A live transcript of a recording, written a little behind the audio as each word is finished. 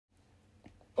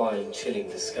spine-chilling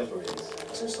discoveries.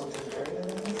 Is there something buried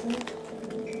underneath me?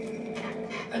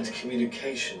 And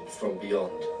communication from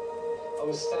beyond. I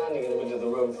was standing in the middle of the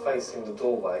room facing the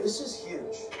doorway. This is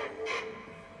huge.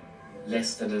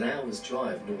 Less than an hour's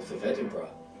drive north of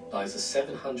Edinburgh lies a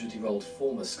 700-year-old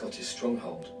former Scottish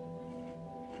stronghold.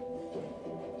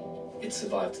 It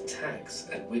survived attacks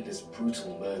and witnessed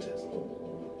brutal murders.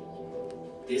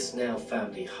 This now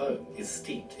family home is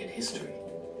steeped in history,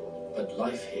 but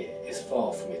life here is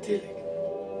far from idyllic,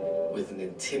 with an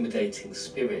intimidating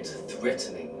spirit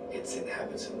threatening its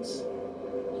inhabitants.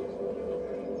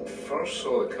 First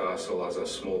saw the castle as a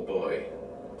small boy,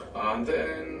 and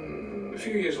then a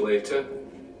few years later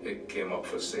it came up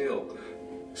for sale.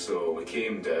 So we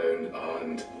came down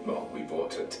and, well, we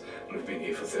bought it, and we've been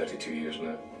here for 32 years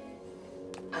now.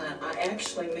 I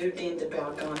actually moved into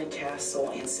Balgownie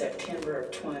Castle in September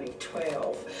of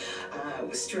 2012.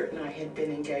 Stuart and I had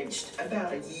been engaged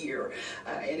about a year,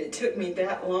 and it took me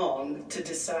that long to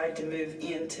decide to move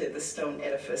into the stone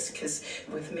edifice, because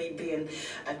with me being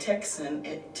a Texan,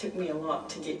 it took me a lot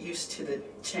to get used to the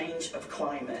change of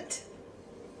climate.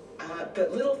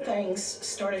 But little things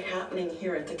started happening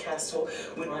here at the castle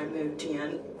when I moved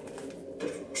in. The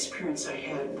experience I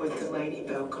had with the Lady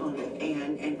Balgownie,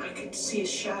 and I could see a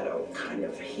shadow kind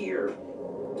of here.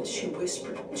 She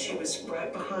whispered, she was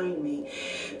right behind me,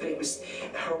 but it was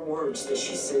her words that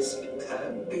she says,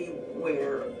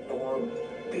 beware, or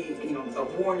be, you know, a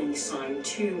warning sign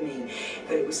to me.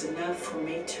 But it was enough for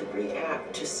me to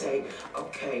react, to say,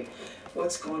 okay,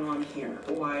 what's going on here?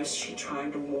 Why is she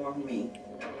trying to warn me?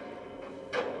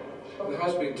 There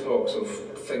has been talks of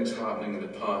things happening in the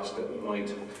past that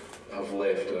might have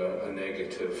left a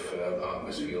negative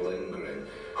atmosphere lingering.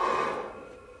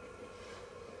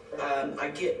 I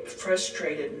get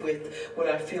frustrated with what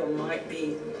I feel might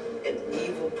be an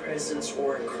evil presence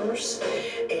or a curse,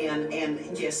 and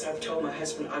yes, I've told my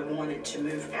husband I wanted to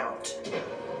move out.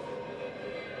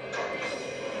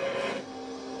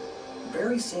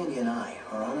 Barry, Sandy, and I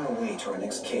are on our way to our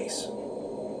next case.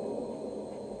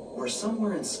 We're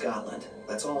somewhere in Scotland,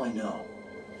 that's all I know.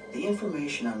 The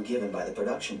information I'm given by the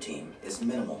production team is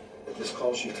minimal. This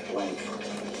call sheet's blank.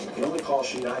 The only call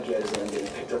sheet I get is that I'm getting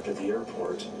picked up at the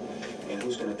airport, and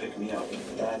who's gonna pick me up.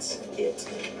 That's it.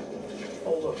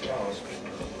 Oh, look, Charles.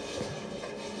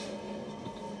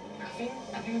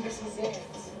 I think this is it.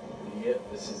 Yep,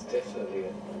 this is definitely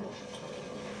it.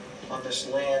 On this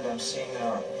land, I'm seeing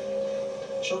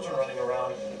children running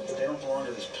around, but they don't belong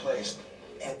to this place.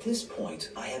 At this point,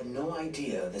 I have no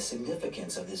idea the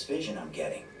significance of this vision I'm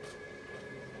getting.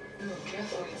 Oh,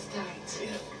 careful, it's tight.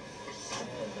 Yeah.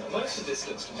 Most of this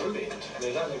looks ruined. I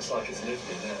mean, that looks like it's lived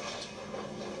in now.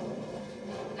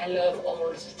 I love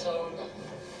old stone.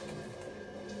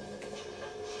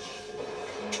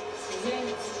 This is it.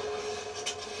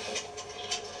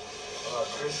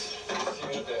 Alright, Chris, see you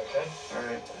in a bit, okay?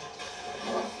 Alright.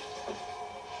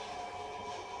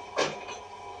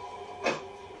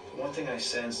 One thing I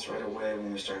sensed right away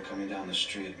when we started coming down the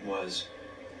street was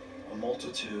a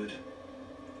multitude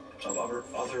of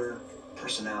other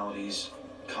personalities,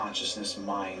 consciousness,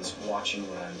 minds watching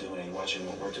what I'm doing, watching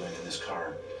what we're doing in this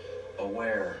car,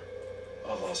 aware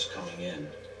of us coming in.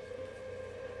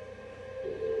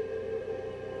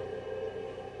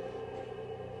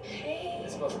 Hey,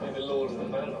 This must be the Lord of the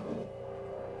Manor.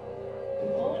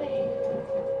 good morning.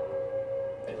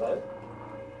 Hello?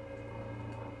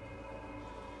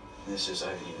 This is, I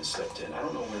haven't even stepped in. I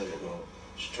don't know whether to go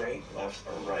straight, left,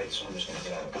 or right, so I'm just going to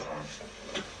get out of the car.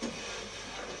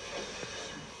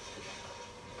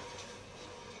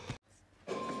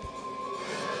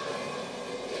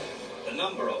 The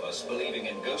number of us believing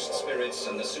in ghost spirits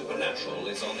and the supernatural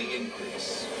is on the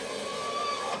increase.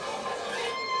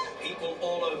 People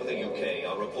all over the UK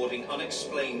are reporting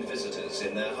unexplained visitors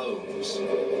in their homes.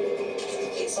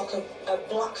 It's like a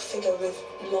black figure with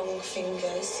long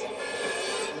fingers.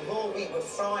 The more we were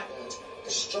frightened, the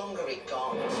stronger it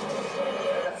got.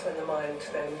 That's when the mind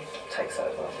then takes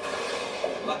over.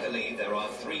 Luckily, there are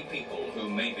 3 people who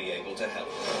may be able to help.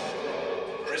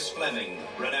 Chris Fleming,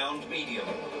 renowned medium,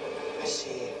 I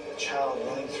see a child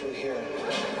running through here.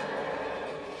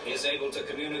 is able to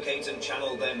communicate and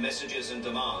channel their messages and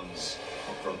demands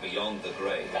from beyond the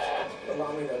grave.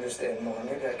 Allow me to understand more.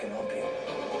 Maybe I can help you.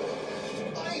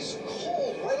 Ice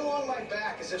cold, right along my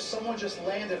back, as if someone just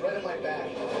landed right on my back.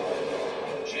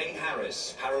 Jane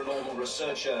Harris, paranormal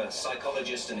researcher,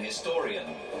 psychologist and historian,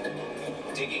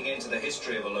 digging into the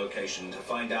history of a location to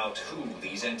find out who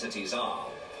these entities are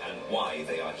and why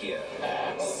they are here.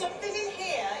 Something in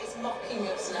here is mocking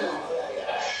us now.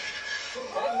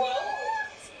 Well,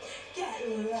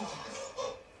 get lost.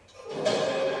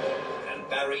 And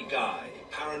Barry Barry Guy,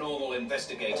 paranormal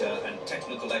investigator and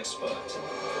technical expert.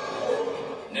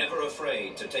 Never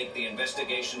afraid to take the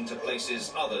investigation to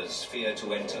places others fear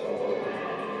to enter.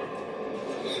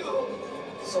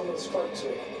 Someone spoke to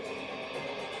me.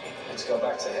 Let's go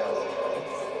back to hell.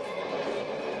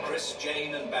 Chris,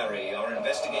 Jane and Barry are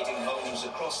investigating homes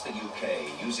across the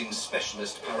UK using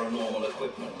specialist paranormal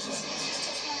equipment.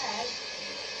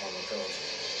 Oh my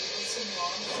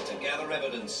God. To gather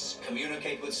evidence,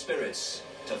 communicate with spirits,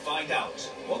 to find out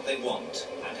what they want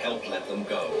and help let them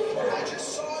go. I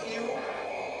just saw you.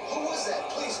 Who was that?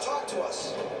 Please talk to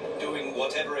us. Doing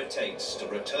whatever it takes to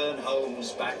return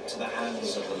homes back to the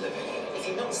hands of the living. If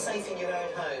you're not safe in your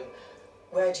own home,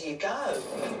 where do you go?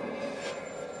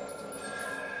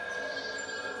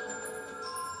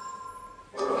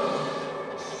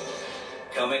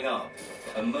 Coming up,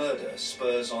 a murder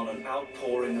spurs on an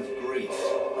outpouring of grief.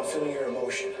 I'm feeling your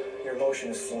emotion. Your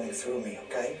emotion is flowing through me,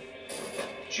 okay?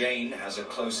 Jane has a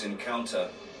close encounter.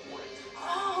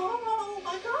 Oh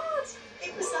my God!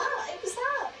 It was that! It was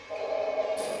that!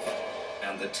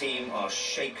 And the team are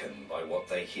shaken by what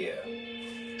they hear.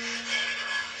 Getting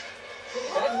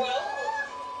well?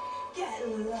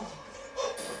 Getting well.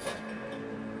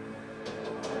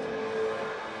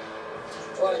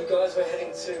 Right, you guys, we're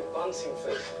heading to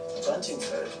Buntingford.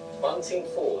 Buntingford?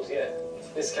 Buntingford, yeah.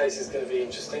 This case is going to be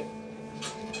interesting.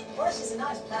 Well, this is a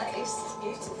nice place. It's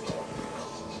beautiful.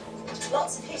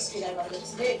 Lots of history there, Robin,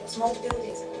 to do. Small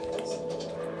buildings.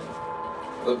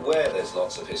 But where there's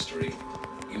lots of history,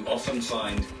 you often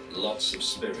find lots of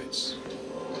spirits.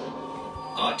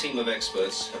 Our team of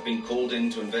experts have been called in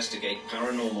to investigate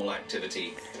paranormal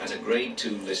activity at a Grade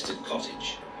 2 listed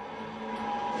cottage.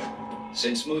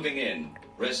 Since moving in,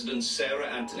 residents Sarah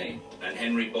Anthony and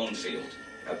Henry Bonfield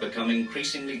have become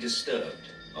increasingly disturbed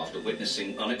after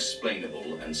witnessing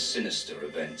unexplainable and sinister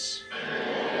events.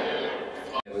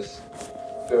 There was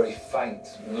very faint,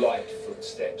 light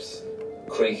footsteps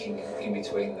creaking in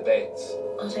between the beds.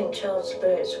 I think child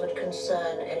spirits would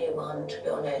concern anyone, to be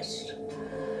honest.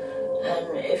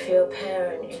 And if you're a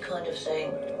parent, you kind of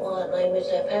think, why aren't they with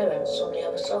their parents on the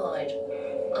other side?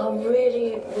 I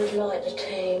really would like the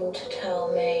team to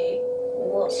tell me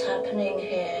what's happening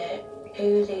here,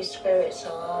 who these spirits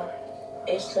are.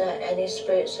 Is there any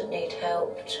spirits that need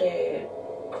help to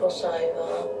cross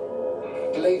over?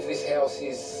 I believe this house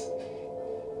is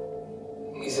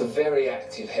a very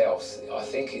active house. I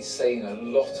think it's seen a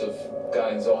lot of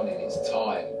goings on in its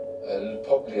time.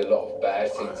 Probably a lot of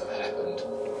bad things have happened.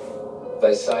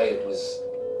 They say it was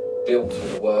built for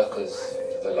the workers,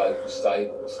 for the local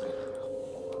stables.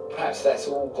 Perhaps that's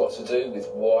all got to do with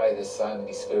why there's so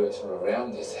many spirits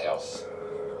around this house.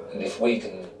 And if we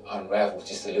can unravel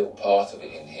just a little part of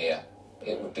it in here,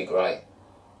 it would be great.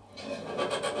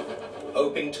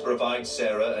 Hoping to provide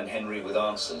Sarah and Henry with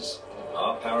answers,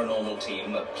 our paranormal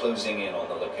team are closing in on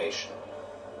the location.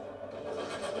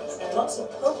 So lots of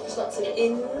pubs, lots of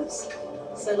inns,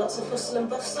 so lots of hustle and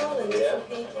bustle and different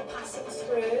people passing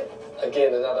through.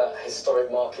 Again, another historic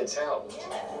market town.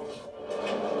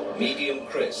 Yeah. Medium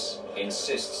Chris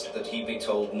insists that he be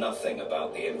told nothing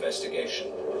about the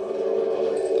investigation.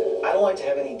 I don't like to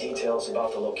have any details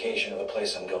about the location of the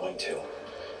place I'm going to.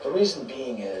 The reason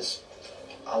being is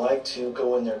I like to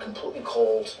go in there completely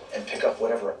cold and pick up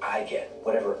whatever I get,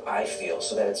 whatever I feel,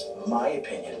 so that it's my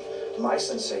opinion, my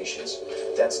sensations,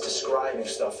 that's describing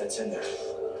stuff that's in there.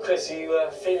 Chris, are you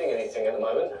feeling anything at the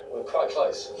moment? We're quite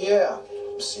close. Yeah,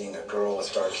 I'm seeing a girl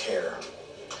with dark hair.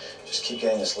 Just keep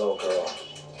getting this little girl.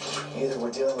 Either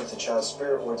we're dealing with the child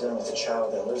spirit or we're dealing with the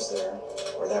child that lives there,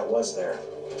 or that was there.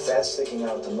 If that's sticking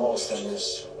out the most, then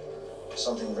there's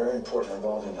something very important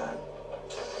involved in that.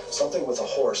 Something with a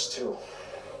horse, too.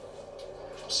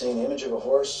 I'm seeing the image of a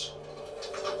horse.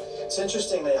 It's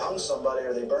interesting, they hung somebody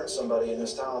or they burned somebody in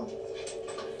this town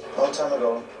a long time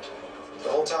ago. The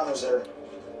whole town was there.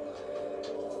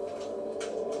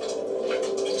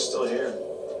 It's still here.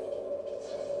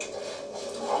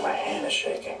 Oh, my hand is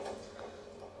shaking.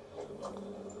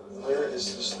 Where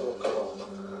is this little girl?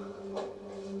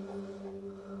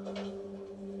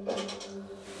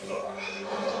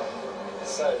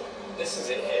 So, this is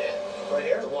it here. Right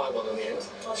here? The white one on the end.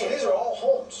 So these are all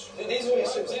homes. These are all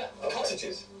homes, yeah.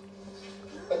 Cottages.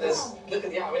 But there's, look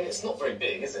at the, I mean, it's not very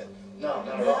big, is it? No,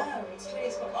 not at all. No,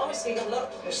 it's got obviously got a lot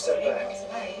of Just step back. lots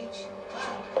of age.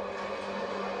 Wow.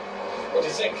 What do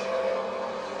you think?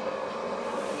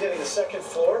 I'm getting the second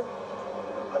floor.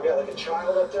 I've got like a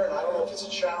child up there, and I don't know if it's a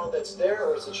child that's there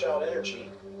or it's a child energy.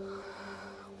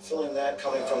 Feeling that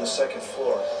coming from the second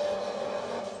floor.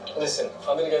 Listen,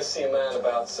 I'm going to go see a man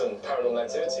about some paranormal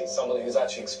activity, someone who's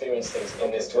actually experienced things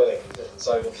in this dwelling.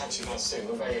 So we'll catch you guys soon.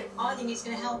 What about you? I think it's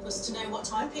going to help us to know what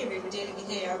time period we're dealing with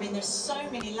here. I mean, there's so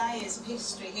many layers of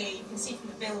history here you can see from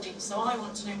the building, so I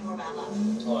want to know more about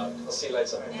that. All right, I'll see you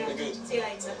later. Yeah. Be good. See you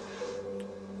later.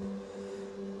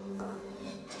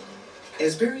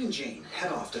 As Barry and Jane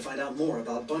head off to find out more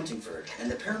about Buntingford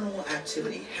and the paranormal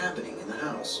activity happening in the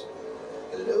house,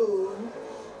 hello,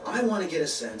 I want to get a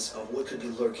sense of what could be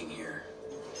lurking here.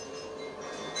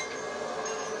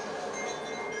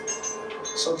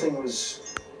 Something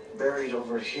was buried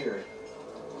over here.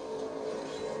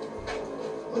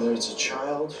 Whether it's a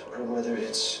child or whether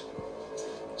it's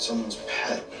someone's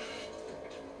pet.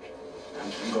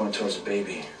 I'm going towards a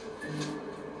baby.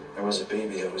 There was a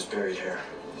baby that was buried here.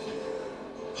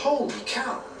 Holy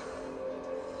cow!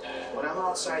 When I'm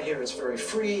outside here, it's very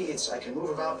free, I can move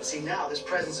about, but see now this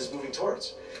presence is moving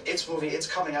towards. It's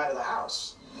coming out of the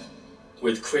house.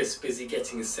 With Chris busy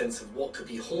getting a sense of what could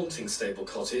be haunting Stable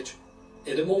Cottage,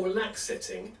 in a more relaxed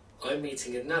setting, I'm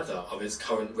meeting another of its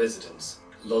current residents,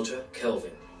 lodger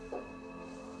Kelvin.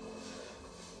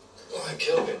 Alright,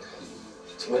 Kelvin.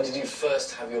 So when did you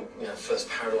first have your first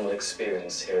paranormal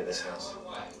experience here at this house?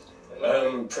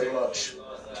 Pretty much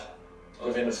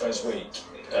within the first week.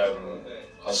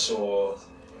 I saw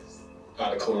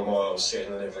at the corner of my eye, I was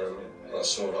sitting in the living room, and I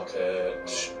saw like a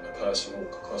person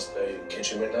walk across the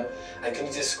kitchen window. And can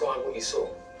you describe what you saw?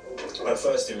 At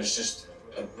first it was just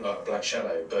like a black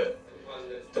shadow, but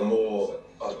the more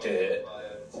I did it,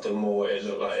 the more it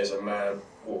looked like there's a man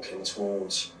walking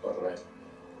towards, I don't know,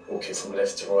 walking from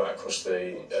left to right across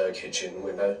the kitchen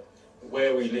window.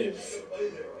 Where we live,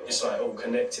 it's like all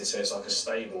connected, so it's like a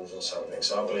stables or something.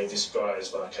 So I believe this guy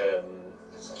is like a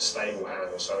stable hand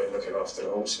or something looking after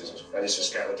the horses, and he's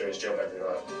just going to do his job every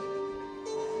night.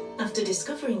 After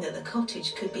discovering that the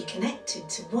cottage could be connected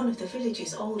to one of the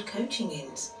village's old coaching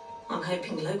inns, I'm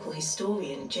hoping local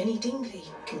historian Jenny Dingley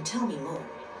can tell me more.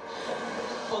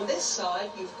 On this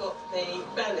side, you've got the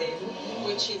Bell Inn,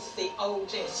 which is the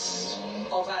oldest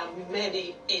of our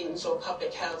many inns or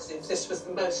public houses. This was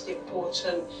the most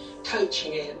important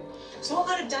coaching inn. So what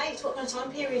kind of dates, what kind of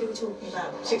time period are we talking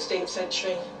about? 16th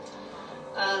century.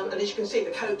 And as you can see,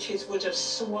 the coaches would have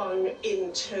swung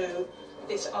into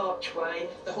this archway.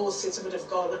 The horses would have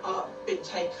gone up, been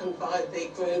taken by the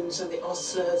grooms and the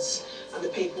ostlers, and the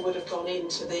people would have gone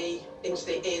into the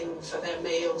inn for their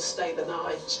meals, stay the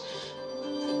night.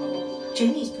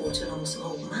 Jenny's brought along some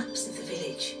old maps of the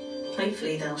village.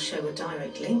 Hopefully they'll show a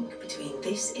direct link between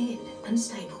this inn and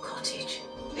Stable Cottage.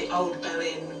 The old Bell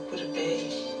Inn would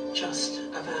be just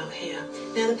about here.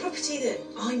 Now the property that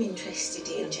I'm interested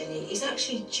in, Jenny, is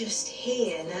actually just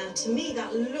here. Now to me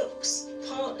that looks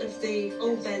part of the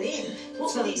old Bell Inn.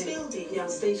 What were these buildings? Yeah,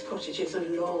 these cottages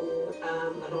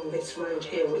along this road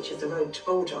here, which is the road to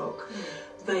Bulldog.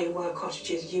 They were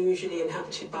cottages usually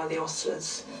inhabited by the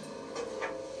ostlers.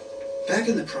 Back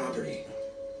in the property,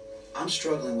 I'm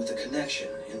struggling with a connection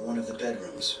in one of the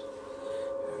bedrooms.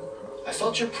 I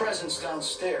felt your presence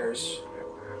downstairs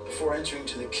before entering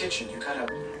to the kitchen. You kind of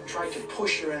tried to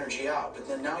push your energy out, but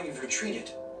then now you've retreated.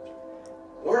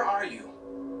 Where are you?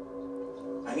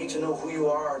 I need to know who you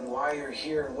are and why you're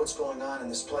here and what's going on in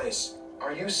this place.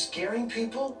 Are you scaring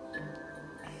people?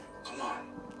 Come on,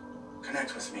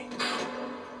 connect with me.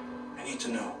 I need to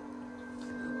know.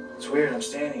 It's weird, I'm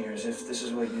standing here as if this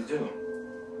is what you do.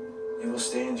 You will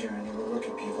stand here and you will look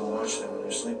at people and watch them when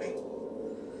they're sleeping.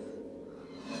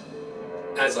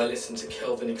 As I listen to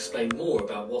Kelvin explain more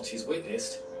about what he's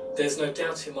witnessed, there's no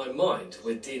doubt in my mind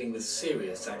we're dealing with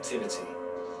serious activity.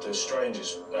 The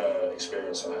strangest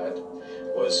experience I had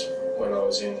was when I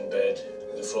was in bed,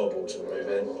 the floorboards would move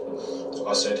in.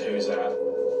 I said, "Who's that?"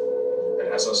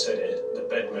 And as I said it, the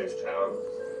bed moved down,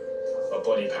 my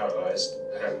body paralysed,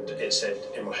 and it said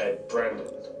in my head, "Brandon."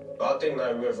 But I didn't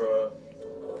know whether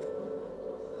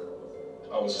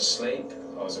I was asleep,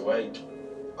 I was awake.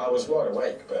 I was wide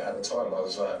awake, but at the time I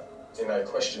was like,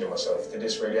 questioning myself, did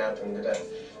this really happen today?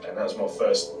 And that was my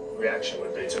first reaction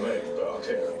would be to move, but I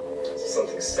couldn't.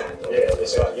 Something sat. Yeah,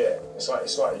 it's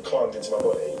like it climbed into my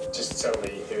body just to tell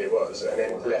me who it was, and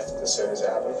then left as soon as it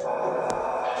happened.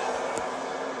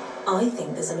 I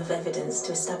think there's enough evidence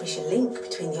to establish a link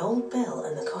between the old bell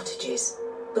and the cottages.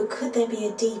 But could there be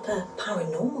a deeper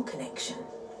paranormal connection?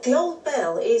 The old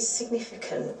bell is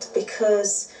significant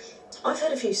because I've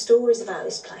heard a few stories about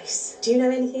this place. Do you know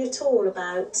anything at all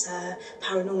about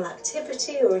paranormal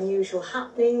activity or unusual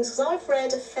happenings? Because I've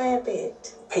read a fair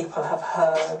bit. People have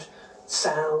heard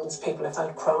sounds, people have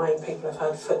heard crying, people have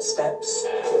heard footsteps.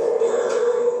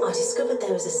 I discovered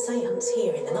there was a séance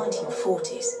here in the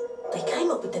 1940s. They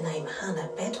came up with the name Hannah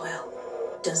Bedwell.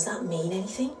 Does that mean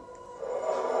anything?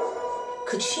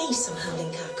 Could she somehow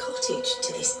link our cottage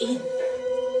to this inn?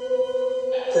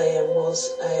 There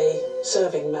was a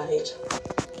serving maid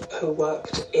who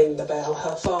worked in the Bell.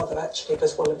 Her father actually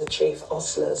was one of the chief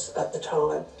ostlers at the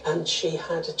time, and she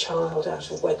had a child out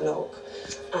of wedlock.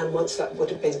 And once that would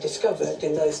have been discovered,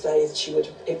 in those days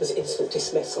it was instant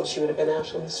dismissal. She would have been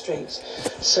out on the streets.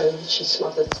 So she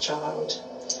smothered the child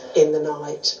in the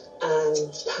night, and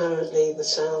apparently the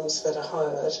sounds that are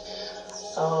heard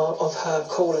are of her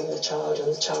calling the child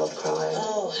and the child crying.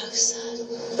 Oh, how sad.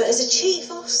 But as a chief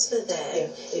ostler there,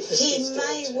 he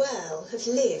may well have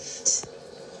lived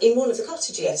in one of the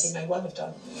cottages. Yes, he may well have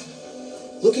done.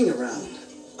 Looking around,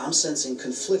 I'm sensing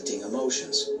conflicting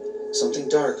emotions. Something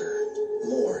darker,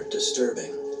 more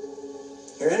disturbing.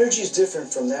 Your energy's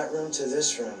different from that room to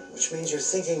this room, which means you're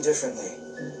thinking differently.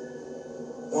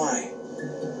 Why?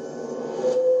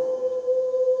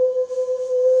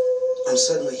 I'm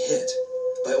suddenly hit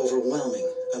by overwhelming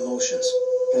emotions.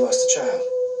 You lost a child.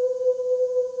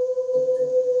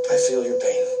 I feel your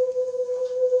pain.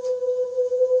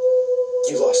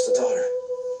 You lost a daughter.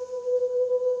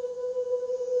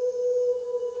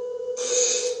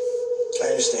 I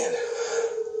understand.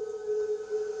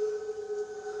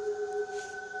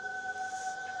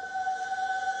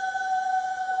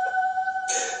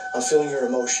 I'm feeling your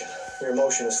emotion. Your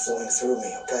emotion is flowing through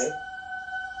me, okay?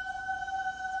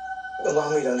 Allow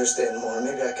me to understand more.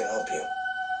 Maybe I can help you.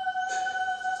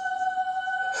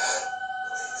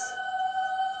 Please.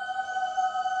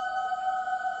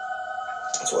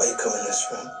 That's why you come in this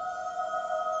room.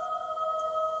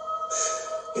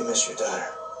 You miss your daughter.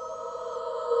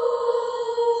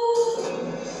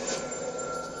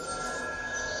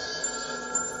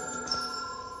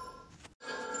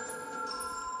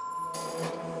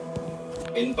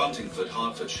 In Buntingford,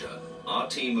 Hertfordshire, our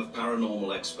team of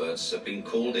paranormal experts have been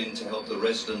called in to help the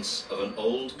residents of an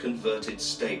old converted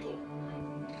stable.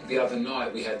 The other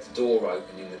night we had the door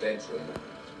open in the bedroom,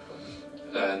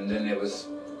 and then there was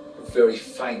very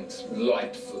faint,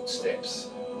 light footsteps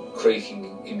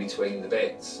creaking in between the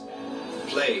beds.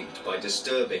 Plagued by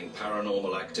disturbing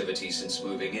paranormal activity since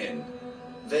moving in,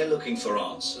 they're looking for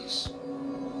answers.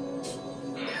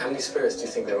 How many spirits do you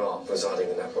think there are residing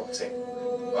in that property?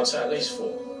 I'd say at least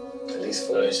 4. At least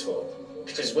 4? At least 4.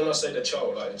 Because when I say the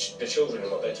child, like the children in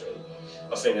my bedroom,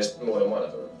 I think there's more than one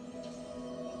of them.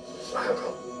 How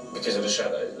come? Because of the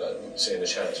shadow, like seeing the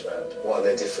shadows around. Why are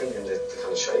they different in the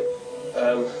kind of shape?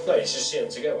 No, you just see them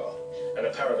together. And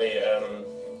apparently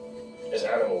there's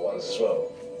animal ones as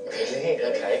well. Really?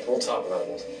 Okay, what type of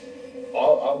animals?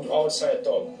 I would say a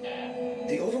dog.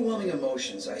 The overwhelming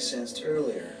emotions I sensed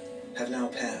earlier have now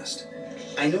passed.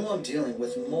 I know I'm dealing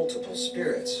with multiple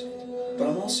spirits, but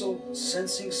I'm also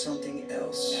sensing something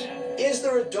else. Is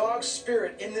there a dog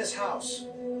spirit in this house?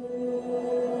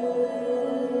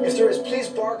 If there is, please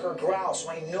bark or growl so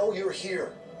I know you're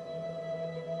here.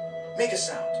 Make a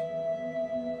sound.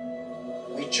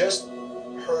 We just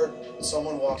heard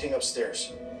someone walking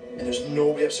upstairs, and there's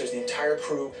nobody upstairs. The entire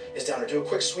crew is down there. Do a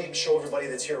quick sweep and show everybody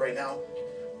that's here right now.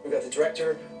 We got the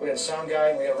director, we got the sound guy,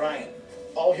 and we got Ryan.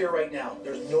 All here right now.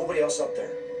 There's nobody else up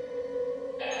there.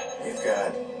 You've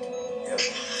got... Yep.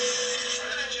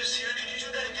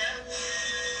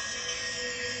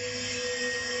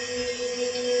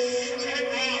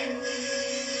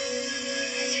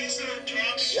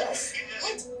 Yes.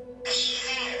 What?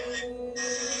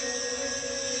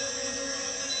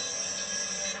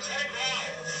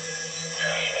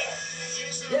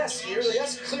 Yes,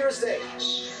 yes, clear as day.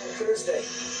 Clear as day.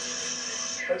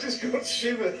 I just got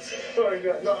shivers. Oh, my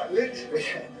God, like literally.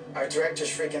 Our director's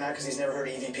freaking out because he's never heard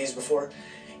of EVPs before.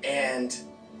 And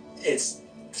it's,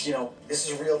 you know, this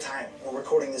is real time. We're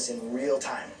recording this in real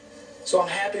time. So I'm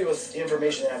happy with the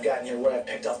information that I've gotten here, what I've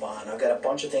picked up on. I've got a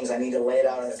bunch of things I need to lay it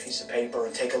out on a piece of paper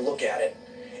and take a look at it.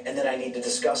 And then I need to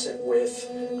discuss it with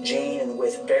Jane and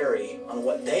with Barry on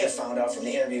what they have found out from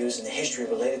the interviews and the history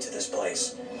related to this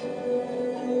place.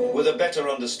 With a better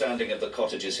understanding of the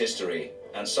cottage's history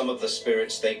and some of the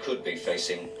spirits they could be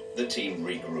facing, the team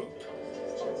regroup.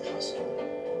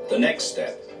 The next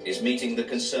step is meeting the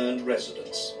concerned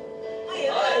residents.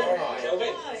 Hi,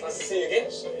 Kelvin. Nice to see you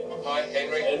again. Hi,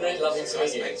 Henry. Henry, lovely to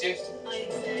meet you.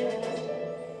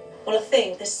 Well, I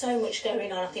think there's so much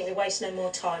going on. I think we waste no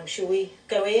more time. Shall we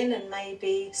go in and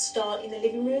maybe start in the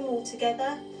living room all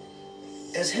together?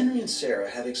 As Henry and Sarah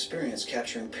have experience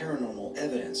capturing paranormal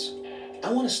evidence,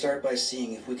 I want to start by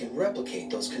seeing if we can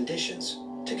replicate those conditions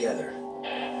together.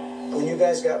 When you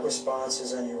guys got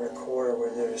responses on your recorder, were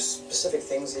there specific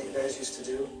things that you guys used to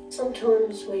do?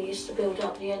 Sometimes we used to build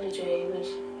up the energy with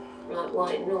like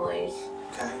white noise.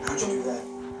 Okay, how'd you do that?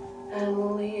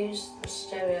 We'll use the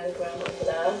stereogram over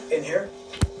there. In here?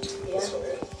 Yeah.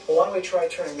 Well, why don't we try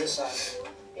turning this on?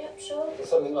 Yep, sure.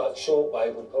 Something like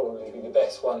shortwave would probably be the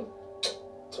best one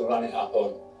to run it up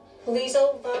on. Well, these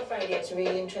old Vibe radios are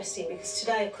really interesting because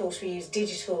today, of course, we use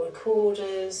digital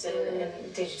recorders and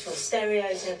digital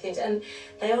stereos and everything, and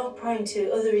they are prone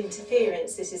to other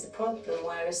interference. This is a problem,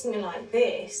 whereas something like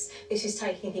this is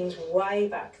taking things way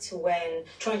back to when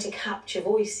trying to capture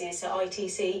voices, so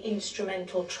ITC,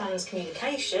 instrumental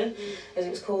transcommunication, as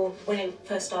it was called when it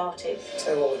first started.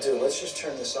 Tell you what we'll do, let's just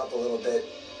turn this up a little bit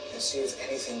and see if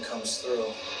anything comes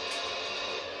through.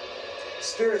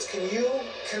 Spirits, can you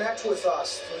connect with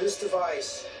us through this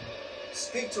device?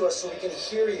 Speak to us so we can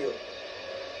hear you.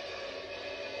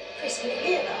 Chris, can you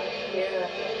hear that? Yeah,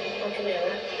 I can hear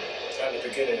it. At the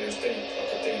beginning, it was deep,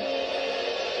 like a deep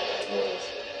noise.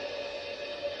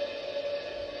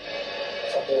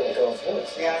 It's like a little girl's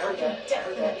voice. Yeah, I heard that.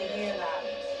 Definitely hear that.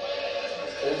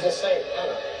 Did you just say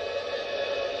Hannah?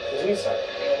 Did you say?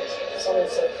 Someone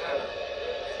said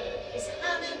Hannah. Is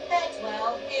Hannah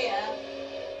Bedwell here?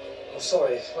 I'm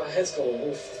sorry, my head's gone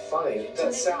all funny.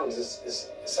 That sound is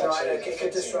No, actually... it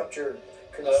could disrupt your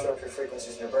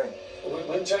frequencies in your brain.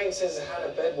 When Jane says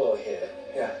Hannah Bedwell here,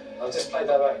 Yeah. I'll just play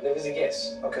that back. There is a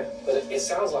yes. Okay. But it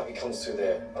sounds like it comes through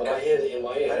there. But I hear it in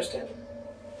my ear. I understand.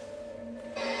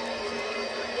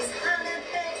 Is Hannah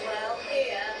Bedwell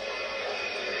here?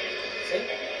 See?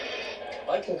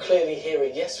 I can clearly hear a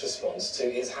yes response to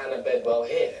is Hannah Bedwell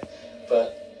here,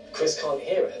 but Chris can't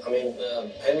hear it. I mean,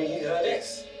 Henry, you heard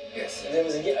it? Yes. And there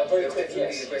was a very quick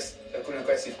yes. A good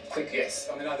aggressive, quick yes.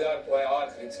 I mean, the way I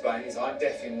could explain it is I'm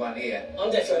deaf in one ear.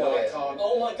 I'm deaf in one ear. I can't.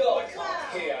 Oh my God. I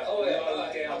can't hear. Oh, yeah. No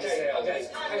down Okay. sound.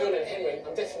 Hang on a minute, Henry.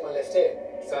 I'm deaf in my left ear.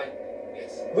 So,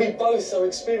 yes. We both are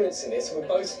experiencing this. We're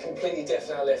both completely deaf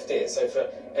in our left ear. So for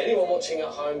anyone watching at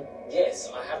home, yes,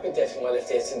 I have been deaf in my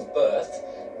left ear since birth.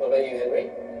 What about you, Henry?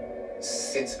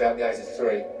 Since about the age of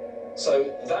 3.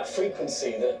 So that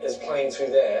frequency that is playing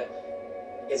through there,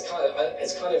 it's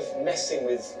kind of messing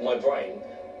with my brain,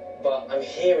 but I'm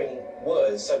hearing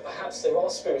words. So perhaps there are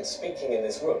spirits speaking in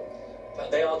this room,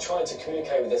 but they are trying to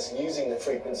communicate with us using the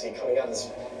frequency coming out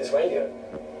of this radio.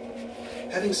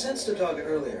 Having sensed a dog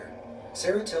earlier,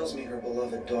 Sarah tells me her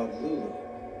beloved dog Lulu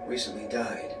recently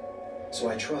died. So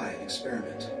I try an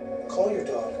experiment. Call your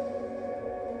dog.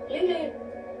 Lulu.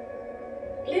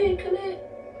 Lulu, come here.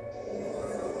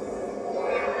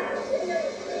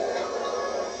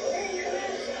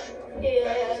 Yeah,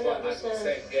 that was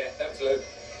Yeah, that was Luke.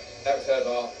 That was her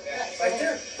bar. Yeah. Right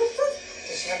there.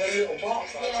 Does she have a little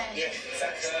box? Yeah,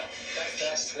 that's her.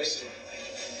 That's her.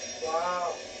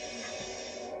 Wow.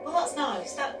 Well, that's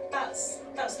nice.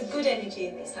 That's the good energy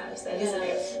in this house, then, isn't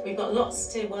it? We've got lots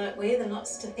to work with and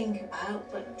lots to think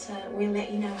about, but we'll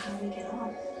let you know how we get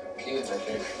on.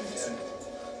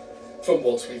 From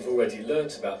what we've already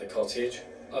learnt about the cottage,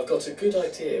 I've got a good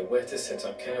idea where to set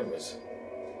up cameras.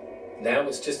 Now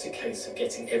it's just a case of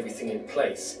getting everything in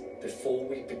place before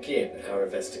we begin our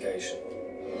investigation.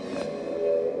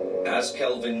 As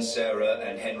Kelvin, Sarah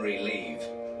and Henry leave,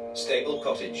 Stable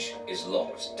Cottage is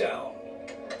locked down.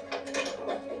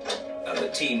 And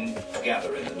the team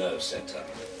gather in the nerve centre.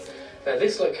 Now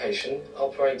this location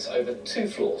operates over 2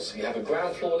 floors. You have a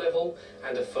ground floor level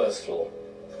and a first floor.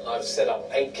 I've set up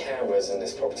 8 cameras in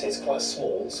this property. It's quite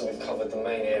small, so we've covered the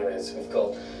main areas. We've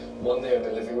got one there in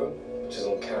the living room, which is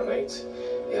on cam 8.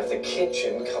 You have the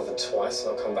kitchen covered twice,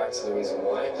 and I'll come back to the reason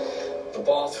why. The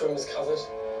bathroom is covered,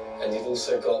 and you've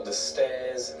also got the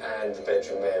stairs and the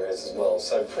bedroom areas as well.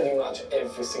 So pretty much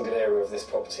every single area of this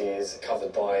property is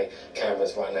covered by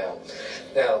cameras right now.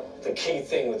 Now, the key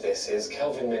thing with this is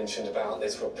Kelvin mentioned about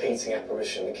this repeating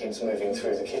apparition that keeps moving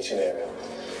through the kitchen area.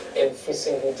 Every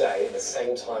single day at the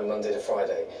same time, Monday to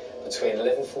Friday, between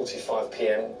 11:45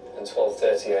 p.m. and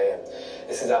 12:30 a.m.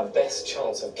 This is our best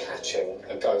chance of catching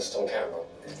a ghost on camera.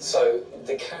 So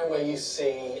the camera you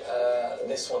see,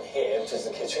 this one here, which is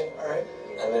the kitchen, all right,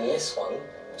 and then this one,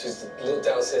 which is the little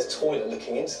downstairs toilet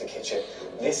looking into the kitchen,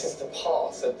 this is the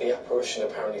path that the apparition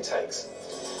apparently takes.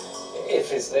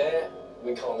 If it's there,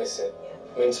 we can't miss it.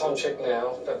 I mean, time check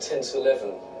now, about 10 to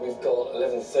 11. We've got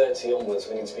 11:30 onwards,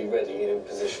 we need to be ready and in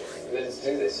position. Ready to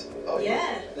do this? Oh,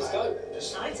 yeah. Let's go.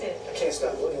 Excited. I can't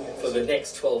stop looking at For the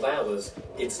next 12 hours,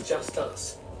 it's just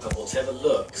us and whatever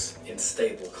lurks in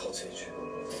Stable Cottage.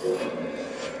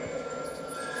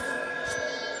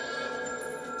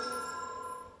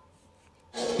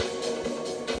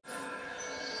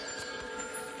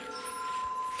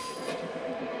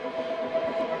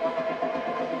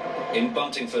 In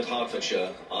Buntingford,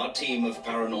 Hertfordshire, our team of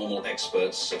paranormal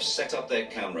experts have set up their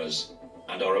cameras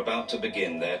and are about to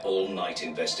begin their all-night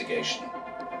investigation.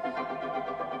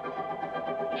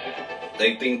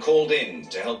 They've been called in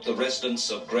to help the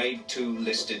residents of Grade 2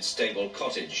 listed Stable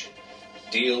Cottage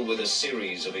deal with a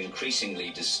series of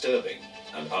increasingly disturbing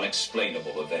and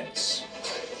unexplainable events.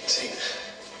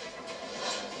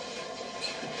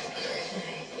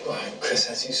 Right, Chris,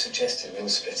 as you suggested, we'll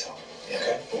split up. Yeah.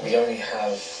 Okay. But we only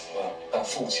have about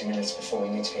 40 minutes before we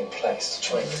need to be in place to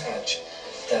try and catch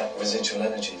that residual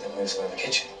energy that moves around the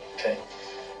kitchen. Okay.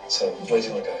 So where do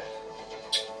you want to go?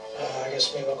 I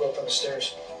guess maybe I'll go up on the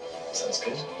stairs. Sounds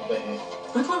good. What about you?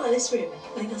 I quite like this room.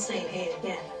 I think I'll stay in here,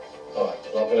 yeah. All right.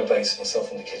 Well, I'm going to base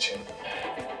myself in the kitchen.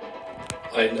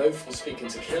 I know from speaking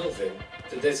to Kelvin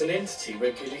that there's an entity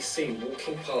regularly seen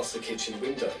walking past the kitchen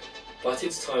window, but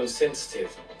it's time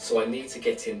sensitive, so I need to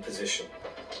get in position.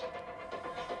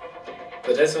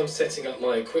 But as I'm setting up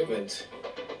my equipment,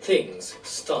 things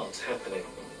start happening.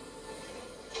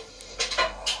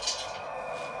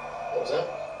 What was that?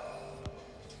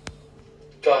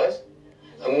 Guys,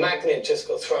 a magnet just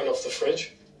got thrown off the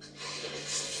fridge.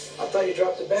 I thought you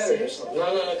dropped the battery or something.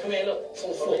 No, come here, look. It's on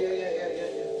the floor. Yeah.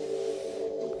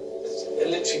 It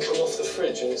literally come off the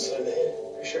fridge and it's over here.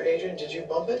 You sure, Adrian? Did you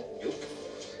bump it? Nope.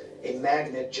 A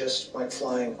magnet just went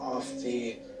flying off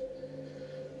the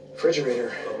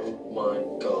refrigerator. Oh my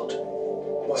God.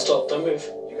 What? Stop, don't move.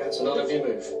 You got something? None of you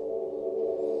move.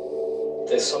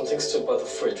 There's something stood by the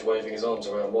fridge waving his arms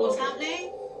around wildly. What's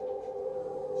happening?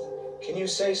 Can you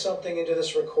say something into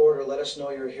this recorder? Let us know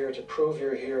you're here to prove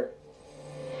you're here.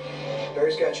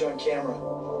 Barry's got you on camera.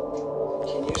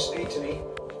 Can you speak to me?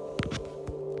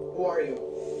 Who are you?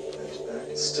 Barry's back.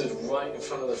 It stood right in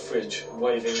front of the fridge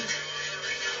waving.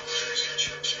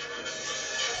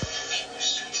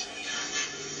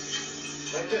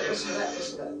 Right there, listen to that,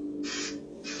 listen to that.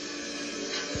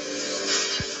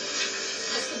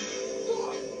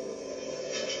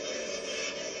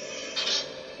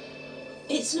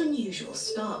 It's an unusual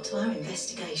start to our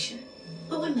investigation,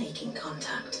 but we're making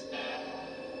contact.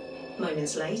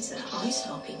 Moments later, I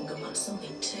start picking up on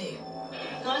something too.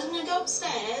 Guys, I'm going to go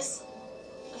upstairs.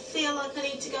 I feel like I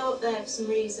need to go up there for some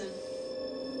reason.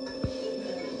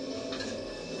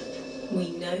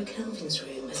 We know Kelvin's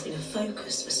room has been a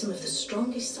focus for some of the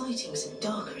strongest sightings and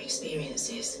darker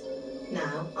experiences.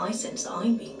 Now, I sense that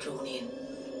I'm being drawn in.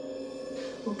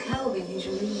 Well, Kelvin, who's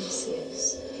your room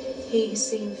is, he has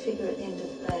seen a figure at the end of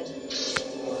the bed.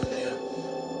 Well, yeah.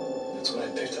 That's what I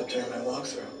picked up during my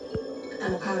walkthrough.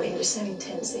 And apparently it was so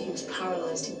intense that he was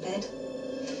paralysed in bed.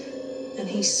 And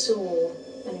he saw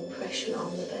an impression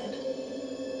on the bed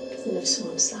as if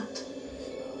someone sat.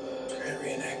 Great,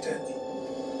 reenact it.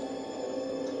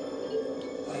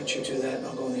 Why don't you do that and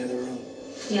I'll go in the other room?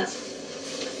 Yeah,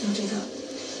 I'll do that.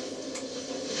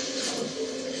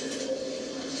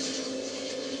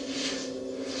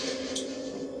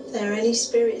 Are there any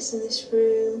spirits in this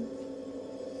room?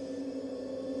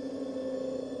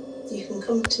 You can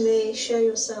come to me, show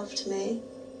yourself to me.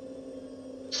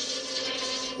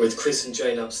 With Chris and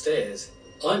Jane upstairs,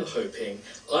 I'm hoping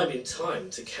I'm in time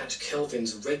to catch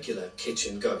Kelvin's regular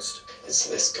kitchen ghost. It's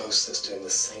this ghost that's doing the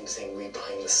same thing,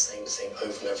 replaying the same thing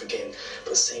over and over again,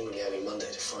 but seemingly only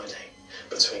Monday to Friday,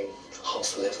 between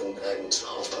 11:30 and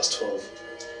 12:30.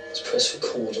 Let's press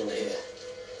record on here.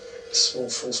 A small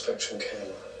full spectrum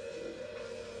camera.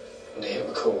 And hit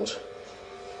record.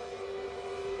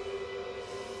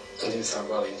 And leave that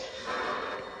running.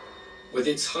 With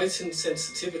its heightened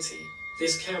sensitivity,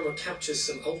 this camera captures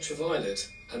some ultraviolet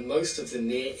and most of the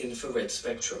near-infrared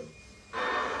spectrum.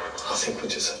 I think we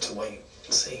just have to wait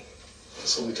and see.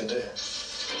 That's all we can do.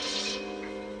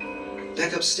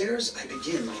 Back upstairs, I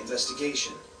begin my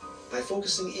investigation by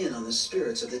focusing in on the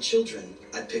spirits of the children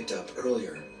I picked up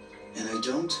earlier. And I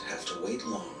don't have to wait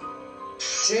long.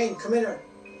 Jane, come in here.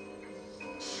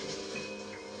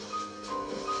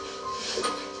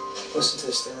 Listen to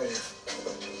this thing right here.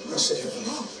 I'll sit here.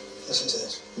 Listen to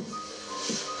this.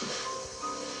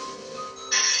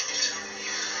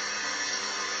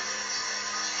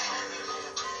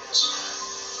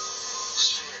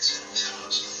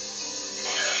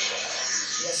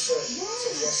 Yes, sir.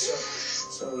 Yes, sir.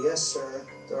 So, yes, sir.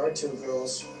 There are two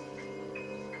girls.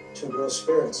 Two girl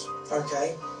spirits.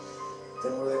 Okay.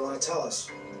 Then what do they want to tell us?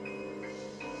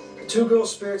 The two girl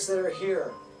spirits that are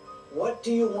here. What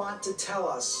do you want to tell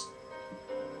us?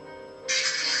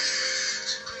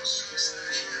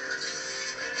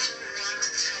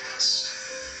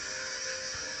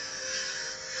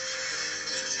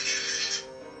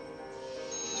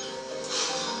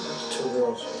 Two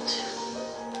girls.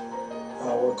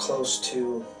 We're close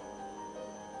to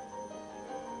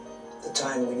the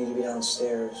time we need to be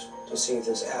downstairs to see if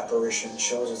this apparition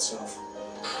shows itself.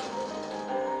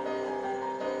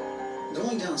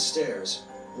 going downstairs,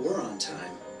 we're on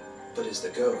time, but is the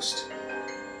ghost?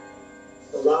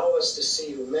 Allow us to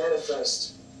see you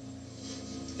manifest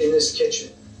in this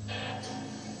kitchen.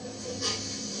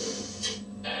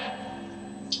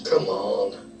 Come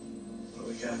on. What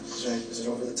do we got? Is it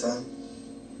over the time?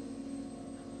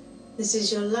 This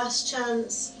is your last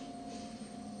chance.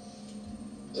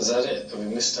 Is that it? Have we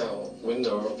missed our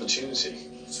window of opportunity?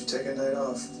 Should take a night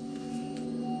off.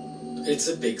 It's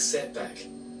a big setback.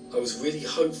 I was really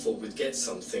hopeful we'd get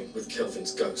something with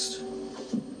Kelvin's ghost.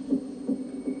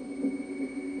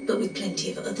 But with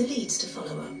plenty of other leads to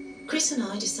follow up, Chris and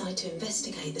I decide to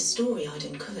investigate the story I'd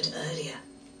uncovered earlier.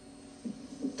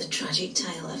 The tragic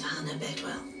tale of Hannah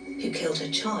Bedwell, who killed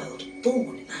her child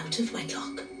born out of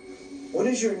wedlock. What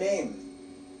is your name?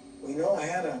 We know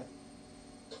Hannah.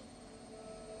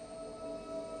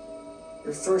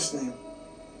 Your first name.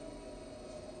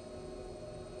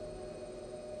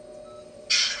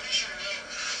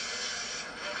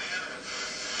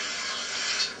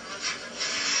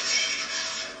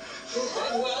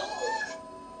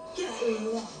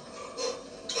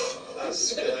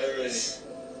 That's scary.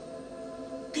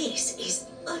 This is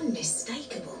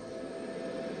unmistakable.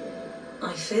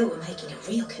 I feel we're making a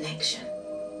real connection.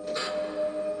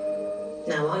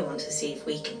 Now I want to see if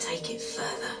we can take it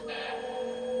further.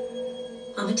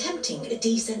 I'm attempting a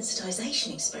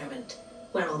desensitization experiment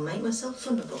where I'll make myself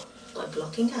vulnerable by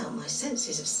blocking out my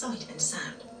senses of sight and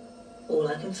sound. All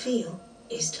I can feel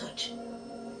is touch.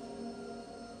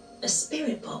 A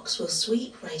spirit box will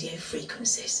sweep radio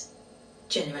frequencies,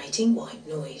 generating white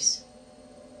noise,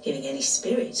 giving any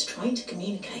spirits trying to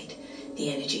communicate the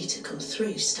energy to come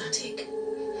through static.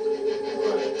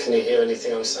 Right, can you hear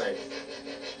anything I'm saying?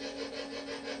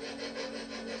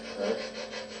 No?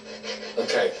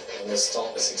 Okay, I'm going to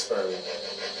start this experiment.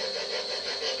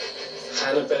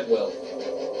 Hannah Bedwell,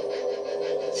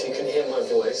 if you can hear my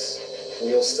voice and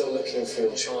you're still looking for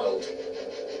your child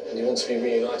and you want to be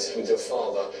reunited with your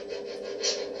father,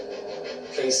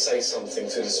 please say something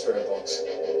through the spirit box. I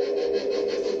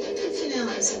feel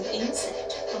like there's an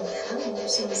insect on my hand, or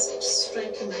someone's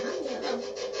stroking my hand now.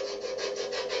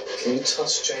 Can you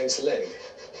touch Jane's leg?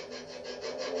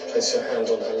 Place your hand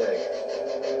on her leg.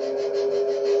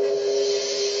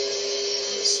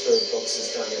 The spirit box is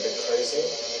going a bit crazy.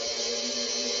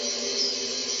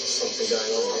 There's something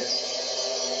going on here.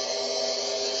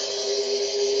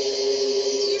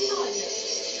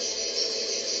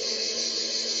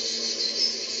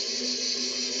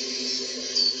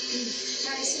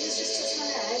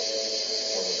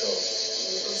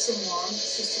 Someone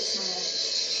just touched my head.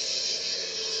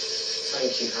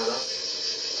 Thank you, Hannah.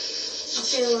 I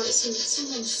feel like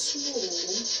someone small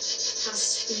has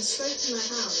been stroking my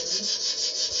hand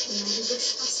and maybe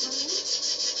brushed past my leg.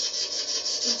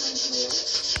 My hand on my leg.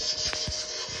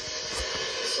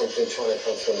 Something trying to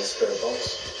come from the spirit box.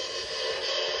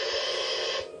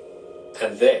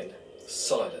 And then,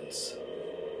 silence.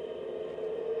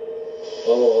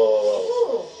 Whoa, whoa, whoa,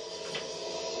 whoa.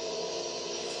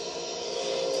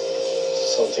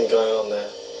 Something going on there.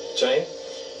 Jane?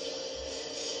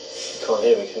 You can't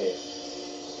hear me, can you?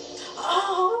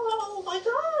 Oh my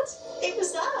god! It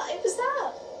was that! It was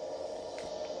that!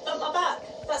 At my back.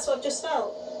 That's what I've just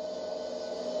felt.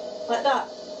 Like that.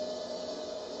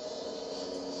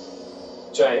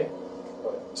 Jane?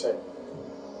 Right, Jane.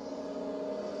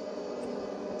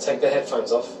 Take the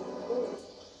headphones off.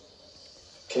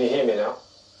 Can you hear me now?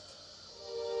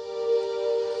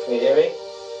 Can you hear me?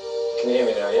 Can you hear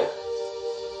me now, yeah?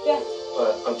 Yeah.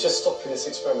 I'm just stopping this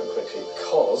experiment quickly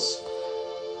because...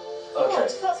 Okay. Oh,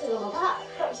 it's got it on my back.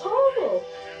 That was horrible.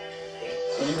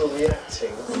 You were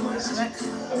reacting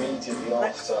immediately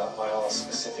after I asked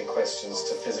specific questions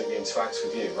to physically interact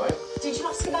with you, right? Did you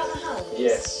ask about my hands?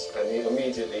 Yes, and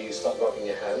immediately you start rubbing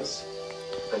your hands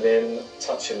and then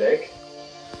touch your leg.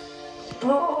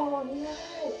 Oh, no.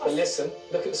 But listen,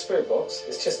 look at the spirit box.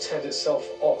 It's just turned itself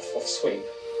off sweep.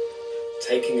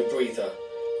 Taking a breather,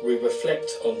 we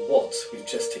reflect on what we've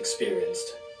just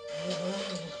experienced.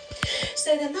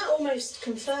 So then that almost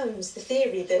confirms the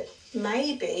theory that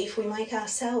maybe if we make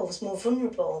ourselves more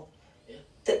vulnerable,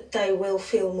 that they will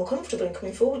feel more comfortable in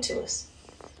coming forward to us.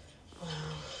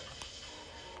 Wow.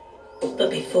 But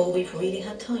before we've really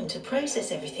had time to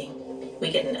process everything,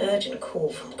 we get an urgent call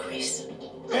from Chris.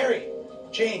 Mary,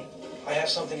 Jane, I have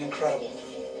something incredible.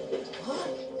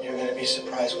 What? You're going to be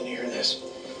surprised when you hear this.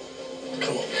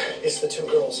 Come on. It's the two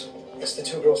girls. It's the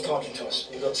two girls talking to us.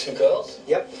 You got two girls?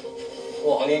 Yep.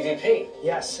 What, on EVP?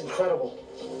 Yes, incredible.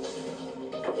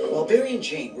 While Barry and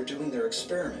Jane were doing their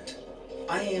experiment,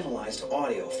 I analyzed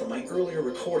audio from my earlier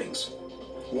recordings.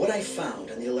 What I found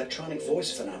in the electronic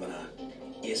voice phenomena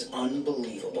is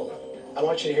unbelievable. I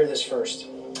want you to hear this first.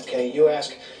 Okay, you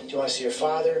ask, do you want to see your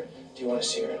father? Do you want to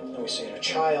see your, let me see, your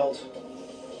child?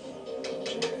 I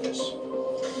want you to hear this.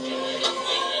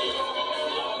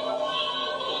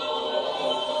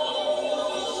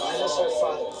 Find us our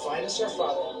father. Find us our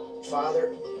father.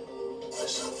 Father,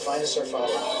 listen, find us our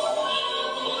father.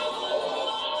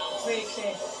 Really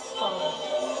clear. Father.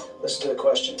 Listen to the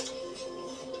question.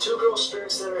 Two girl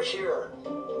spirits that are here.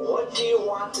 What do you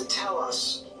want to tell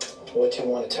us? What do you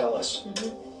want to tell us?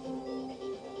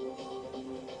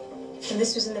 And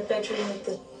this was in the bedroom of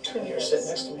the twin Here, beds. sit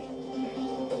next to me.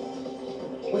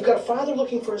 We've got a father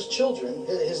looking for his children,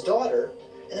 his daughter,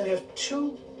 and then we have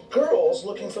two girls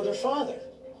looking for their father.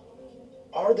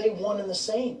 Are they one and the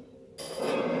same?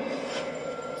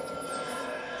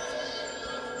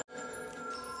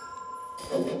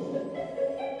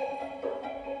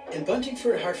 In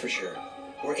Buntingford, Hertfordshire,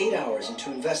 we're 8 hours into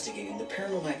investigating the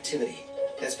paranormal activity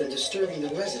that's been disturbing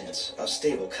the residents of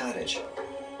Stable Cottage.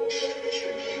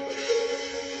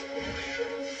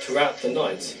 Throughout the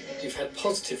night, you've had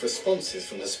positive responses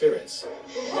from the spirits.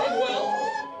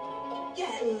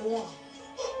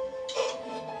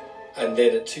 And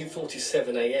then at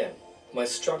 2:47 a.m, my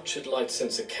structured light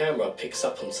sensor camera picks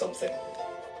up on something.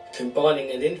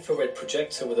 Combining an infrared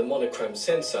projector with a monochrome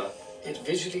sensor, it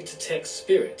visually detects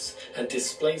spirits and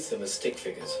displays them as stick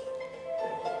figures.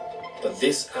 But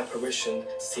this apparition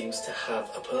seems to have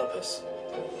a purpose.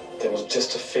 There was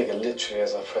just a figure, literally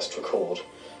as I pressed record,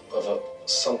 of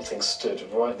something stood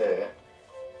right there,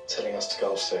 telling us to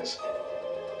go upstairs.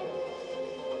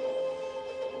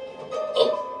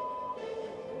 Oh!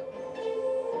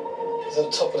 He's at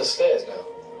the top of the stairs now.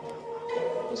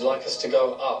 Would you like us to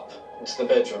go up into the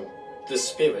bedroom? The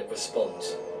spirit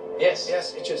responds. Yes.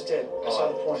 Yes, it just did. I saw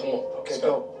the point. Come on. Okay, Let's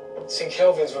go. It's in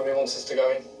Kelvin's room he wants us to go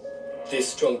in. This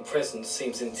strong presence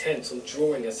seems intent on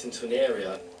drawing us into an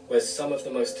area where some of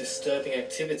the most disturbing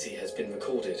activity has been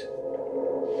recorded.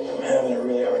 I'm having a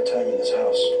really hard time in this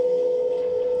house.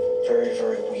 Very,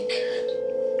 very weak.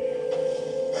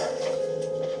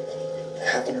 It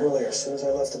happened earlier. As soon as I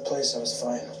left the place, I was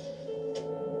fine.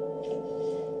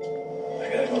 I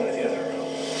gotta go into the other room.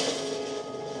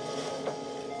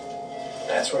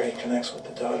 That's where he connects with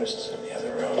the daughters, is in the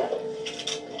other room.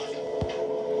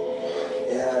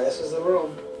 Yeah, this is the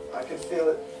room. I can feel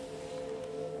it.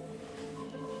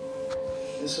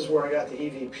 This is where I got the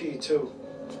EVP, too.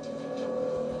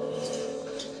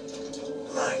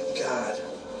 My God,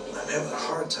 I'm having a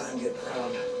hard time getting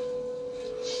around.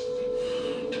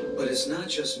 But it's not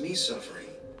just me suffering.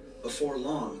 Before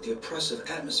long, the oppressive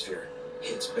atmosphere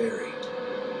hits Barry.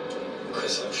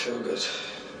 Chris, I don't feel good.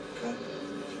 Okay.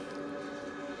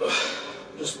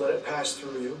 Just let it pass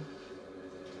through you.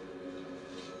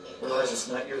 Realize it's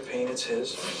not your pain, it's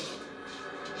his.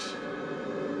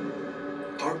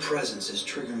 Our presence is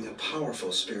triggering a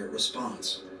powerful spirit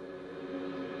response.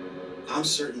 I'm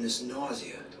certain this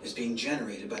nausea is being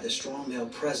generated by the strong male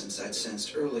presence I'd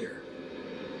sensed earlier.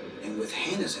 And with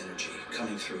Hannah's energy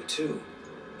coming through too,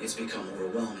 it's become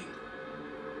overwhelming.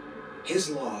 His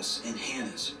loss and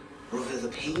Hannah's reveal the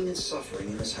pain and suffering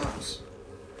in this house.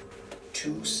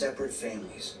 Two separate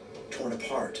families, torn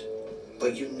apart,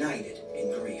 but united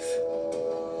in grief.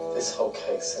 This whole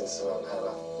case centers around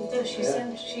Hannah. No, she's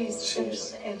central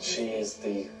to everything. She is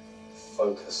the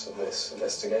focus of this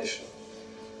investigation.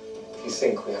 If you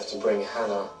think we have to bring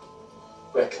Hannah,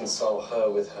 reconcile her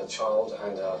with her child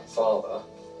and her father.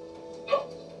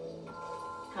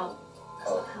 Help.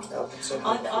 Help.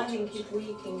 I think if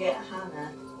we can get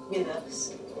Hannah with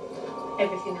us,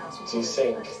 everything else will Do you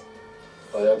think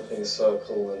by opening a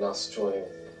circle and us joining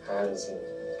hands and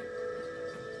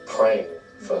praying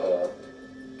for her,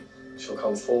 she'll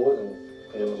come forward and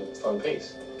be able to find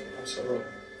peace? Absolutely.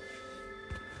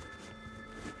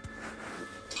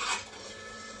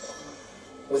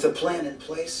 With a plan in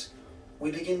place, we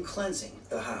begin cleansing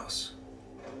the house.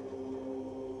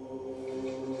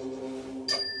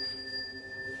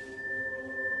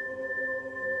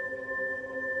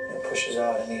 It pushes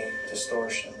out any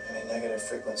distortion, any negative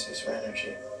frequencies for energy.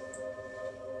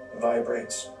 It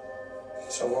vibrates.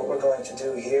 So what we're going to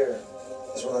do here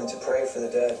is we're going to pray for the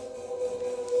dead.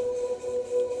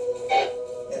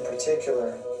 In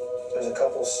particular, there's a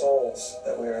couple souls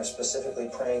that we are specifically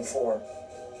praying for.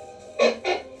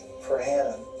 For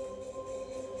Hannah.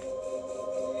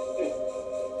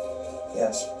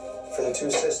 Yes, for the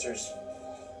two sisters.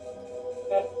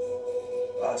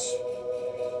 Us.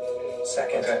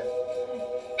 Second. Okay.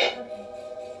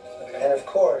 And of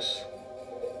course,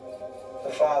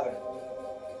 the Father.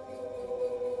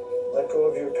 Let go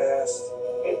of your past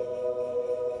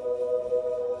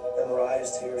and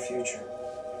rise to your future.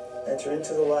 Enter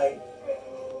into the light,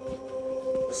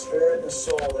 the spirit and the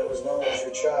soul that was known as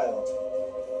your child.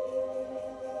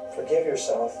 Forgive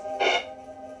yourself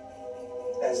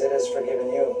as it has forgiven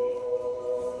you.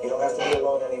 You don't have to be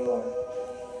alone anymore.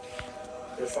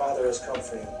 Your Father has come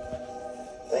for you.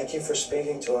 Thank you for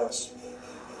speaking to us.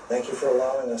 Thank you for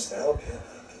allowing us to help you.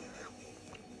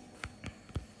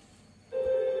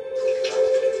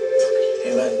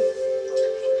 Amen.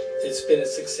 It's been a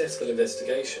successful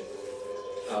investigation.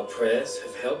 Our prayers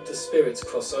have helped the spirits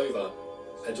cross over,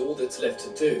 and all that's left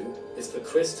to do is for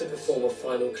Chris to perform a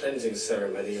final cleansing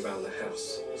ceremony around the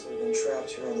house. Those that have been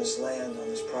trapped here on this land, on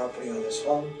this property, on this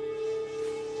home,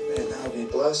 may it now be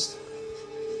blessed.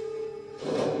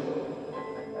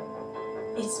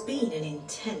 It's been an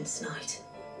intense night,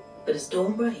 but as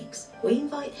dawn breaks, we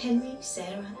invite Henry,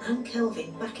 Sarah and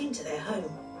Kelvin back into their home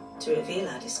to reveal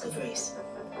our discoveries.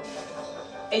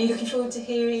 Are you looking forward to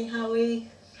hearing how we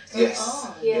Yes.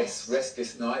 on? Yes. Rest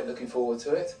this night. Looking forward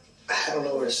to it. I don't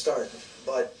know where to start,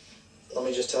 but let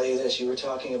me just tell you this. You were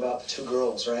talking about the two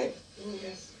girls, right?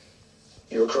 Yes.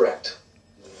 You were correct.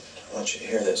 I want you to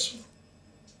hear this.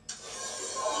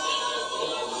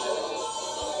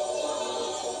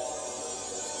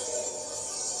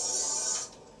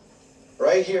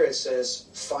 Right here it says,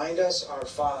 find us our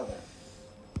father.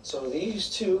 So these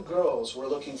two girls were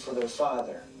looking for their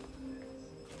father.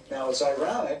 Now it's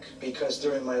ironic because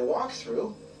during my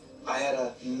walkthrough, I had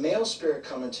a male spirit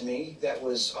coming to me that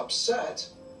was upset.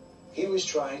 He was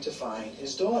trying to find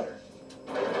his daughter.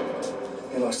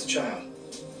 He lost a child.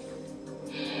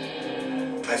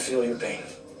 I feel your pain.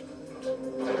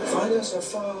 Find us our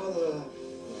father.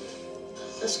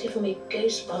 That's giving me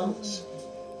goosebumps.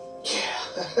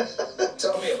 Yeah.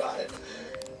 Tell me about it.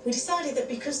 We decided that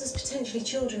because there's potentially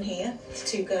children here, the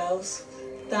two girls,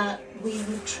 that we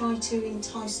would try to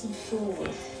entice them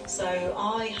forward. So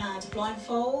I had a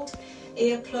blindfold,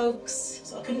 earplugs,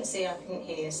 so I couldn't see, I couldn't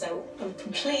hear, so I'm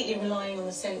completely relying on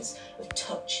the sense of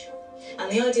touch. And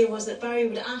the idea was that Barry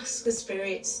would ask the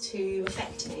spirits to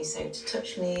affect me, so to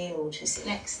touch me or to sit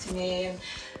next to me.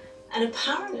 And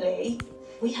apparently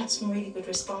we had some really good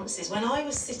responses. When I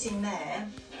was sitting there,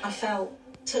 I felt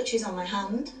touches on my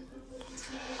hand.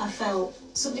 I felt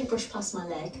something brush past my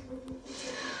leg.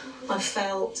 I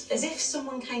felt as if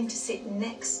someone came to sit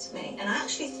next to me, and I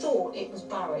actually thought it was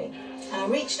Barry. And I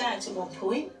reached out at one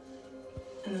point,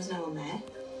 and there was no one there.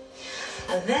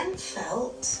 I then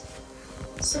felt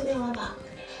something on my back.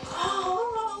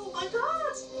 Oh my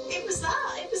God! It was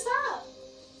that! It was that!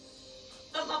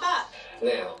 Up my back.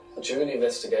 Now, during the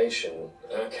investigation,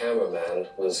 our cameraman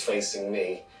was facing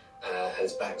me,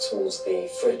 his back towards the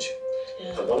fridge.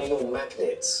 Yeah. And one of your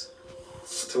magnets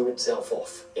threw itself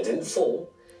off. It didn't fall,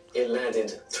 it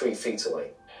landed 3 feet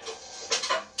away.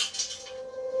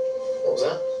 What was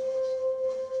that?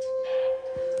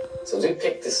 So as we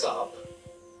picked this up,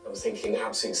 I was thinking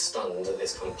absolutely stunned at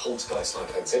this kind of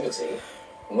poltergeist-like activity.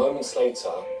 Moments later,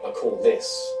 I caught this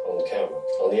on the camera,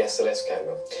 on the SLS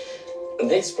camera. And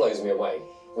this blows me away.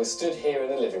 We're stood here in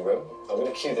the living room. I'm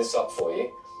going to cue this up for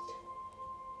you.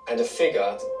 And a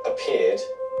figure appeared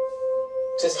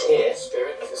just here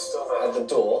at the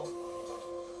door.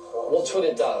 Watch what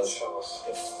it does.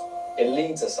 It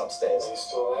leads us upstairs. Are you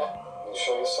still there? Can you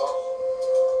show yourself?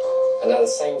 And now the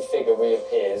same figure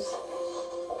reappears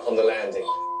on the landing.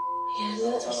 Yeah,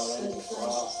 look, that's really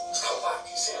close. Let's come back,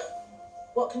 you see it?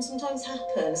 What can sometimes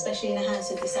happen, especially in a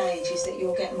house of this age, is that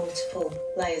you'll get multiple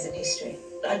layers of history.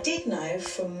 I did know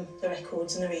from the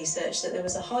records and the research that there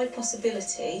was a high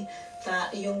possibility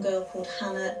that a young girl called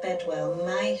Hannah Bedwell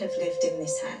may have lived in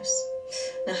this house.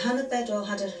 Now, Hannah Bedwell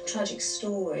had a tragic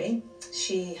story.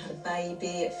 She had a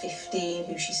baby at 15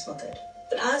 who she smothered.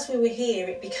 But as we were here,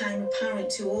 it became apparent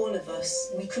to all of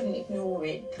us, we couldn't ignore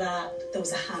it, that there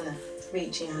was a Hannah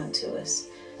reaching out to us.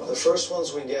 Well, the first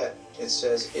ones we get, it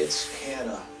says, it's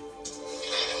Hannah.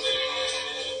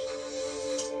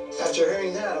 After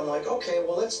hearing that, I'm like, okay,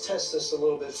 well, let's test this a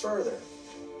little bit further.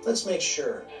 Let's make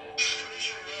sure.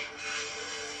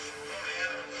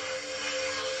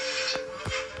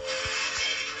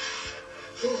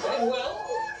 Well,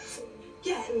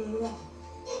 Yeah.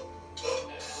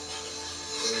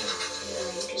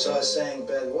 So I was saying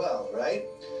Bedwell, right?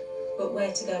 But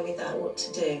where to go with that, what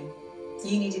to do?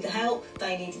 You needed the help,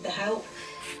 they needed the help.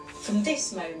 From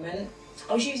this moment,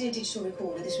 I was using a digital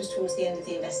recorder, this was towards the end of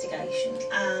the investigation,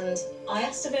 and I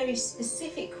asked a very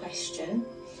specific question,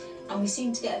 and we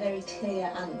seemed to get a very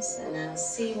clear answer. Now,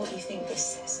 see what you think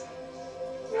this says.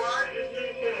 What did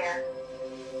you hear?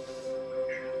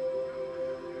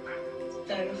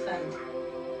 Very faint.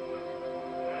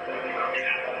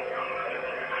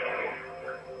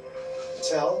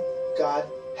 Tell God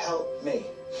Help me.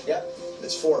 Yep,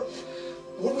 it's 4.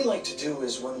 What we like to do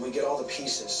is when we get all the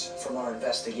pieces from our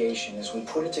investigation is we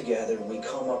put it together and we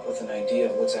come up with an idea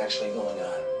of what's actually going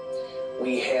on.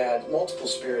 We had multiple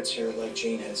spirits here, like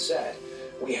Jane had said.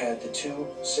 We had the 2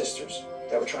 sisters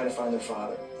that were trying to find their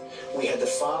father. We had the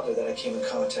father that I came in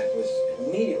contact with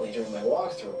immediately during my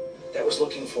walkthrough that was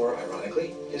looking for,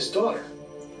 ironically, his daughter.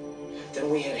 Then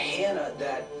we had Hannah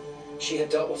that she had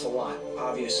dealt with a lot,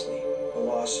 obviously. The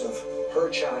loss of her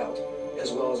child,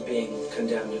 as well as being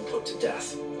condemned and put to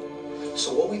death.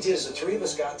 So what we did is the 3 of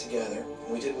us got together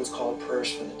and we did what's called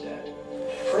Prayers for the Dead.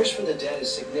 Prayers for the Dead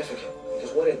is significant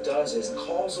because what it does is it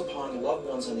calls upon loved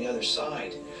ones on the other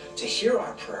side to hear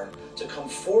our prayer, to come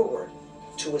forward,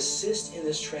 to assist in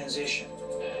this transition.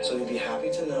 So we'd be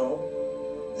happy to know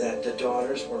that the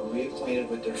daughters were reacquainted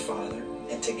with their father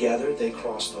and together they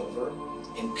crossed over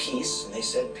in peace, and they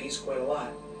said peace quite a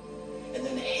lot. And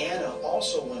then Hannah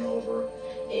also went over.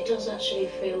 It does actually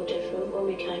feel different when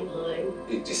we came home.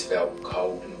 It just felt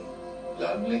cold and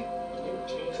lonely.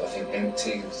 Empty. So I think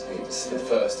empty, it's the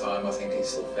first time I think it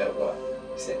sort of felt like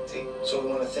it's empty. So we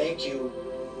want to thank you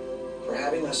for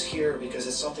having us here because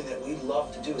it's something that we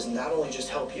love to do is not only just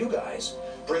help you guys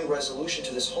bring resolution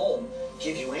to this home,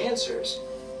 give you answers,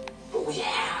 but we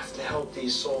have to help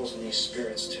these souls and these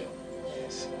spirits too.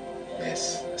 Yes,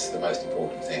 yes, that's the most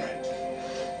important thing.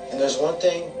 And there's one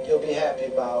thing you'll be happy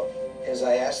about, is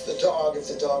I asked the dog if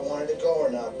the dog wanted to go or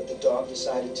not, but the dog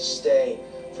decided to stay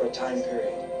for a time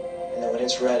period. And then when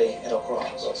it's ready, it'll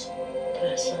cross.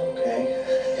 Bless her. Okay?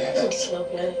 That's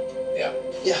lovely. Yeah.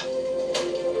 Yeah.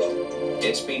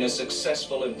 It's been a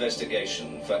successful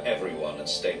investigation for everyone at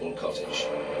Stable Cottage.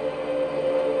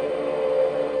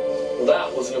 Well,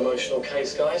 that was an emotional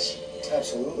case, guys.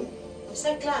 Absolutely. I'm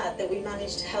so glad that we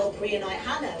managed to help reunite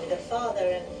Hannah with her father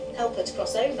and help her to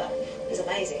cross over. It was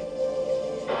amazing.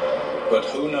 But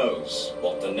who knows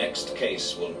what the next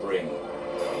case will bring.